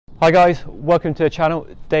Hi guys, welcome to the channel.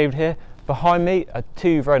 David here. Behind me are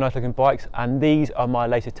two very nice looking bikes, and these are my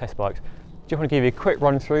latest test bikes. Just want to give you a quick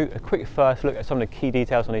run through, a quick first look at some of the key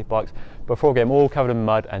details on these bikes before we get them all covered in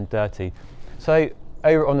mud and dirty. So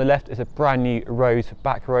over on the left is a brand new Road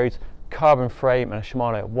Backroads carbon frame and a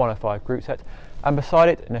Shimano 105 group set, and beside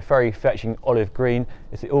it in a very fetching olive green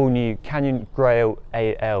is the all new Canyon Grail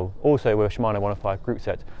AL, also with a Shimano 105 group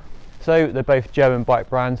set. So they're both German bike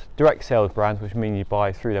brands, direct sales brands, which mean you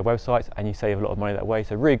buy through their websites and you save a lot of money that way,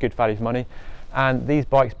 so really good value for money. And these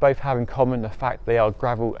bikes both have in common the fact they are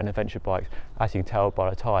gravel and adventure bikes, as you can tell by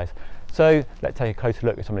the tyres. So let's take a closer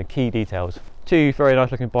look at some of the key details. Two very nice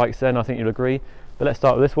looking bikes then, I think you'll agree, but let's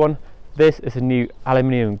start with this one. This is a new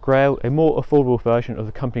aluminium Grail, a more affordable version of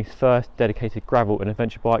the company's first dedicated gravel and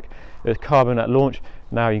adventure bike. It was carbon at launch,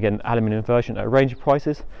 now you get an aluminium version at a range of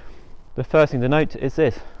prices. The first thing to note is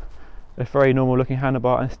this. A very normal looking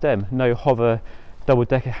handlebar and stem, no hover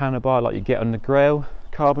double-decker handlebar like you get on the Grail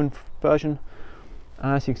carbon version.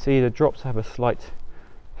 And as you can see, the drops have a slight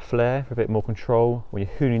flare for a bit more control when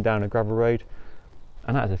you're hooning down a gravel road.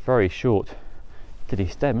 And that is a very short diddy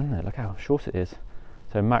stem, isn't it? Look how short it is.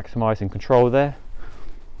 So maximising control there.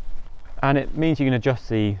 And it means you can adjust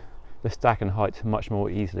the stack and height much more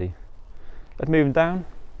easily. Let's move them down.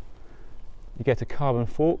 You get a carbon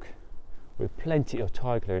fork with plenty of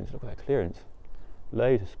tyre clearance. Look at that clearance,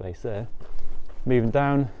 loads of space there. Moving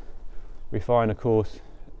down, we find of course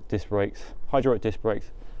disc brakes, hydraulic disc brakes,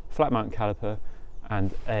 flat mount caliper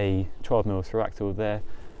and a 12mm through axle there,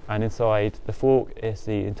 and inside the fork is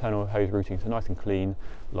the internal hose routing, so nice and clean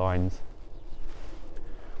lines.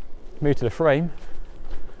 Move to the frame.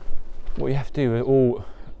 What you have to do with all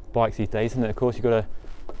bikes these days, isn't it? Of course you've got to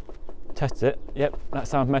test it. Yep, that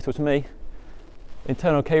sounds metal to me.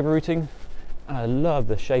 Internal cable routing. And I love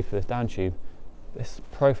the shape of this down tube. This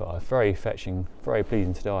profile is very fetching, very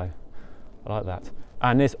pleasing to the eye. I like that.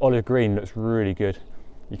 And this olive green looks really good.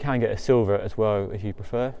 You can get a silver as well if you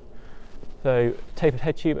prefer. So tapered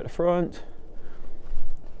head tube at the front,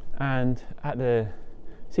 and at the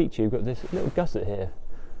seat tube got this little gusset here.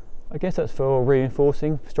 I guess that's for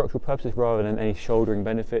reinforcing for structural purposes rather than any shouldering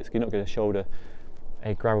benefits. You're not going to shoulder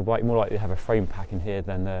a gravel bike, more likely to have a frame pack in here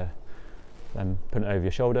than putting it over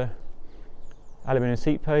your shoulder. Aluminium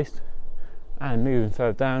seat post, and moving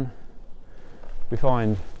further down we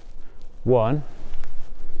find 1,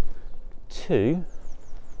 2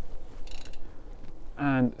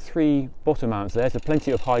 and 3 bottom mounts there, so plenty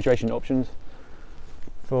of hydration options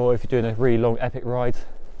for if you're doing a really long epic ride.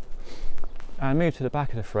 And move to the back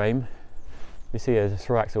of the frame, you see there's a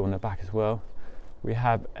through axle on the back as well. We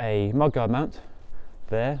have a mudguard mount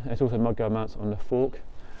there, there's also mudguard mounts on the fork.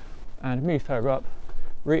 And move further up,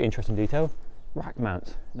 really interesting detail, rack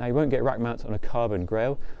mounts. Now you won't get rack mounts on a carbon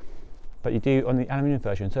Grail, but you do on the aluminium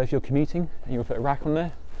version. So if you're commuting and you want to put a rack on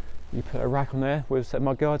there, you put a rack on there with set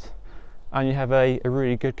mud guards, and you have a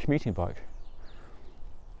really good commuting bike.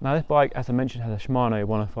 Now this bike, as I mentioned, has a Shimano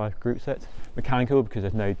 105 group set, mechanical because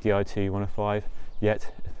there's no Di2 105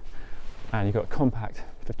 yet, and you've got a compact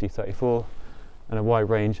 50-34 and a wide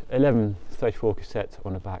range 11-34 cassette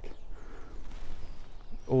on the back.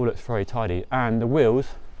 All looks very tidy, and the wheels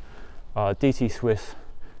are DT Swiss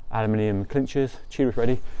aluminium clinchers, tubeless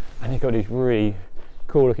ready, and you've got these really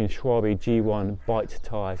cool looking Schwalbe G1 bite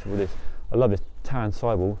tyres with this. I love this tan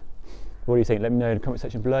sidewall. What do you think? Let me know in the comment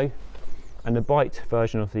section below. And the bite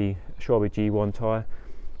version of the Schwalbe G1 tyre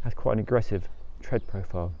has quite an aggressive tread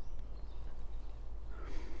profile.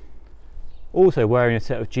 Also wearing a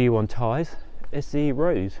set of G1 tyres is the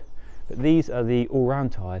Rose, but these are the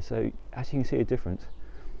all-round tyres, so as you can see a difference.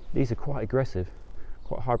 These are quite aggressive,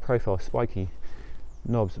 quite high profile, spiky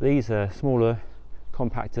knobs. These are smaller,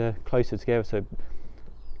 compacter, closer together, so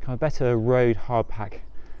kind of better road hard pack.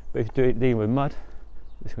 But if you're dealing with mud,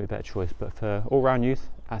 this will be a better choice. But for all-round use,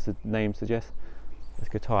 as the name suggests, it's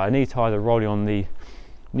a good tyre. And these tyres are rolling on the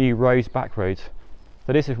new Road Backroads.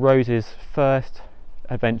 So this is Rose's first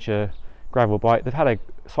adventure gravel bike. They've had a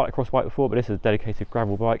cyclocross bike before, but this is a dedicated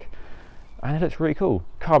gravel bike, and it looks really cool.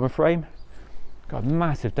 Carbon frame. Got a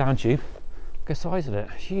massive down tube, look at the size of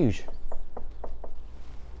it, huge.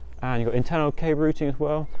 And you've got internal cable routing as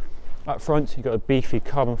well. Up front you've got a beefy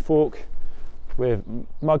carbon fork with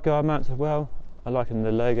mudguard mounts as well. I like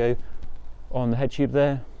the logo on the head tube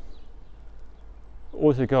there.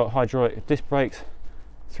 Also got hydraulic disc brakes,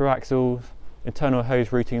 through axles, internal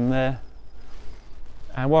hose routing there.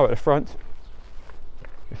 And while we're at the front,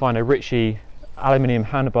 we find a Ritchie aluminium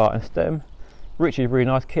handlebar and stem. Ritchie's really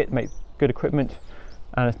nice kit, make good equipment,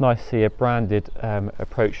 and it's nice to see a branded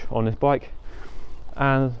approach on this bike.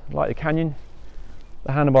 And like the Canyon,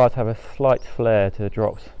 The handlebars have a slight flare to the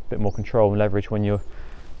drops, a bit more control and leverage when you're,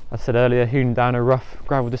 as I said earlier, hooning down a rough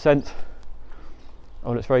gravel descent.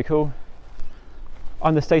 Oh, looks very cool.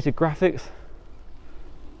 Understated graphics,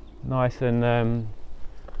 nice and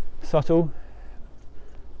subtle.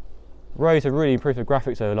 Rose have really improved the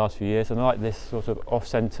graphics over the last few years, and I like this sort of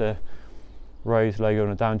off-centre Rose logo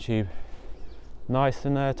on a down tube. Nice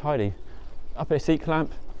and tidy. Up at a seat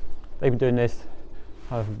clamp, they've been doing this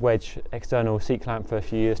kind of wedge external seat clamp for a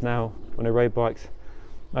few years now on their road bikes.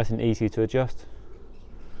 Nice and easy to adjust.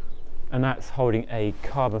 And that's holding a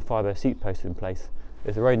carbon fibre seat post in place.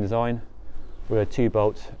 It's their own design with a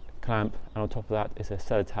 2-bolt clamp, and on top of that is a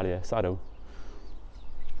Seditalia saddle.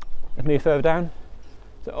 Let's move further down.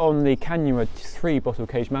 So on the Canyon Road 3 bottle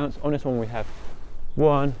cage mounts, on this one we have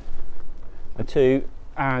 1, a 2,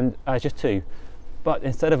 and just 2. But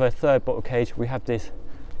instead of a third bottle cage, we have this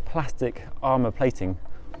plastic armour plating.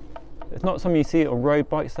 It's not something you see on road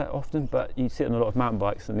bikes that often, but you see it on a lot of mountain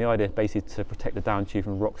bikes, and the idea is basically to protect the down tube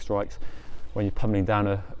from rock strikes when you're pummeling down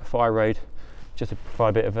a fire road, just to provide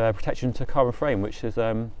a bit of protection to the carbon frame, which is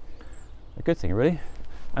a good thing really.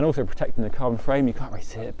 And also protecting the carbon frame, you can't really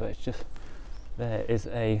see it, but it's just, there is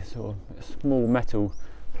a sort of small metal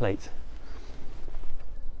plate.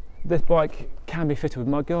 This bike can be fitted with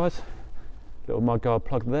mudguards, little mudguard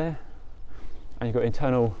plug there, and you've got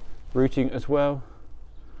internal routing as well.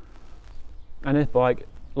 And this bike,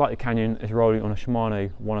 like the Canyon, is rolling on a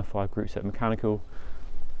Shimano 105 group set mechanical.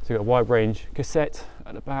 So you've got a wide range cassette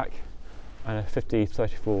at the back and a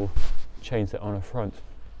 50-34 chain set on the front.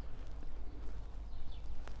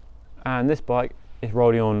 And this bike is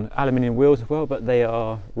rolling on aluminium wheels as well, but they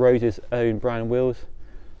are Rose's own brand wheels.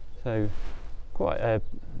 So quite a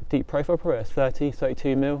deep profile, probably a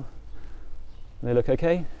 30-32 mil. They look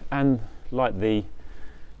okay. And like the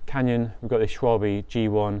Canyon, we've got this Schwalbe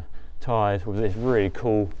G1 tyres with this really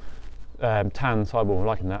cool tan sidewall. I'm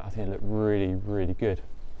liking that. I think it looked really, really good.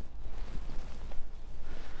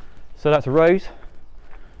 So that's a Rose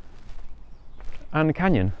and the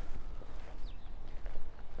Canyon.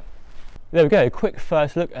 There we go, a quick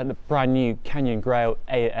first look at the brand new Canyon Grail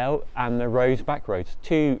AL and the Rose Backroads.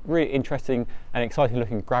 Two really interesting and exciting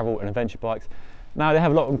looking gravel and adventure bikes. Now they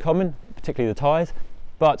have a lot in common, particularly the tyres,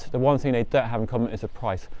 but the one thing they don't have in common is the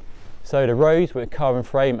price. So the Rose with a carbon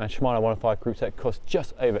frame and Shimano 105 group set costs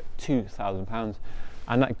just over £2,000,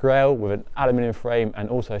 and that Grail with an aluminium frame and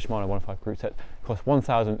also a Shimano 105 group set costs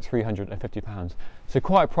 £1,350. So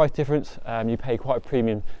quite a price difference. You pay quite a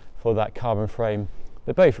premium for that carbon frame.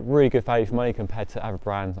 They're both really good value for money compared to other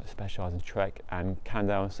brands like Specialized and Trek and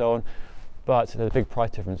Candale and so on, but there's a big price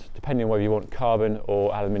difference depending on whether you want carbon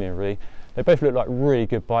or aluminium really. They both look like really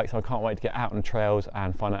good bikes, and I can't wait to get out on the trails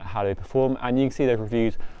and find out how they perform, and you can see those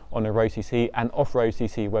reviews on the road.cc and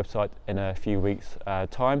off-road.cc website in a few weeks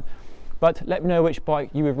time. But let me know which bike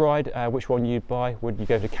you would ride, which one you'd buy. Would you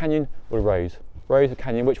go for the Canyon or the Rose? Rose or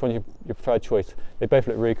Canyon, which one's your preferred choice? They both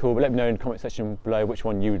look really cool, but let me know in the comment section below which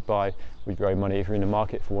one you would buy with your own money if you're in the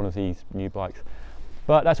market for one of these new bikes.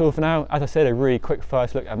 But that's all for now. As I said, a really quick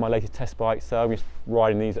first look at my latest test bikes, so I'm just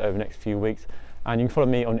riding these over the next few weeks. And you can follow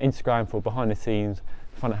me on Instagram for behind the scenes,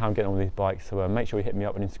 find out how I'm getting on with these bikes, so make sure you hit me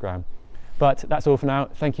up on Instagram. But that's all for now.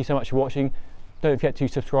 Thank you so much for watching. Don't forget to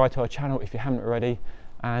subscribe to our channel if you haven't already,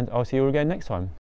 and I'll see you all again next time.